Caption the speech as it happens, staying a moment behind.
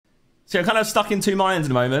So I'm kind of stuck in two minds at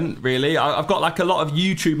the moment, really. I've got like a lot of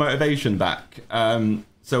YouTube motivation back.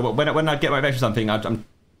 So when I get motivation for something, I'm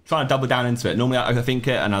trying to double down into it. Normally I overthink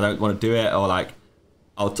it and I don't want to do it, or like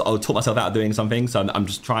I'll talk myself out of doing something. So I'm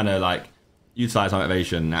just trying to like utilize my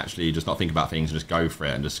motivation and actually just not think about things and just go for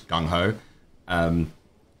it and just gung-ho. And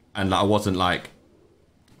like, I wasn't like,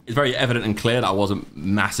 it's very evident and clear that I wasn't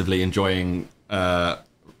massively enjoying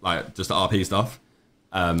like just the RP stuff.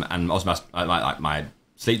 And also my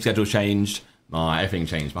sleep schedule changed, my everything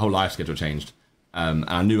changed, my whole life schedule changed. And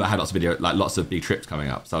I knew I had lots of big trips coming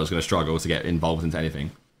up, so I was going to struggle to get involved into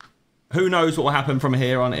anything. Who knows what will happen from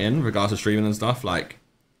here on in regards to streaming and stuff. Like,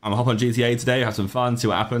 I'm gonna hop on GTA today, have some fun, see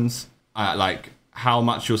what happens. Like, how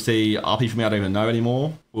much you'll see RP from me, I don't even know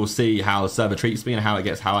anymore. We'll see how the server treats me and how I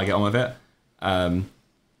get on with it.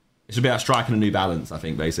 It should be about striking a new balance, I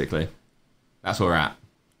think, basically. That's where we're at.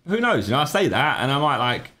 Who knows? You know, I say that, and I might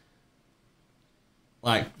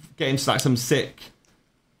like get into like some sick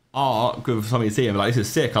art with somebody seeing, and be like, this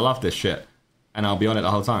is sick, I love this shit, and I'll be on it the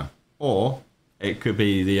whole time. Or it could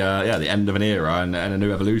be the end of an era and a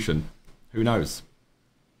new evolution. Who knows?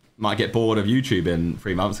 Might get bored of YouTube in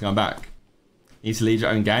 3 months and come back. You need to lead your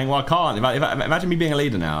own gang. Well, I can't. Imagine me being a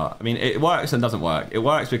leader now. I mean, it works and doesn't work. It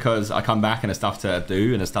works because I come back and there's stuff to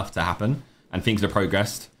do and there's stuff to happen and things have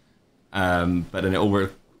progressed. But then it all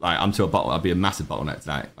like I'm to a bottle. I'll be a massive bottleneck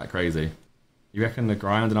tonight, like crazy. You reckon the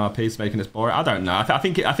grind and RP is making this boring? I don't know. I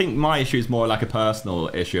think my issue is more like a personal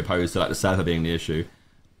issue opposed to like the server being the issue.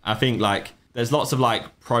 I think like there's lots of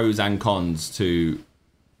like pros and cons to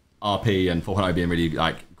RP and 4.0 being really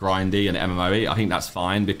like grindy and MMOE. I think that's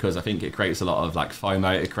fine because I think it creates a lot of like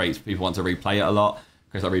FOMO. It creates people want to replay it a lot.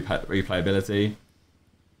 It creates like replayability.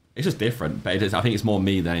 It's just different, but I think it's more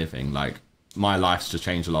me than anything. Like my life's just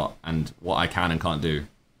changed a lot, and what I can and can't do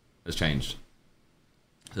has changed.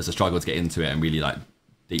 So it's a struggle to get into it and really like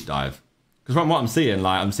deep dive. Because from what I'm seeing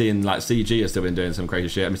like CG has still been doing some crazy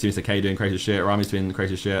shit. I'm seeing Mr. K doing crazy shit. Rami's doing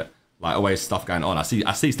crazy shit. Like always stuff going on. I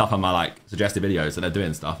see stuff on my like suggested videos and they're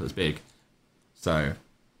doing stuff that's big. So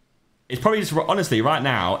it's probably just, honestly right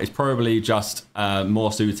now it's probably just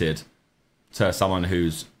more suited to someone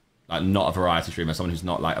who's like not a variety streamer, someone who's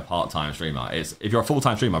not like a part-time streamer. If you're a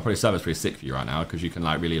full-time streamer, probably server's pretty sick for you right now because you can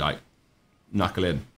like really like knuckle in.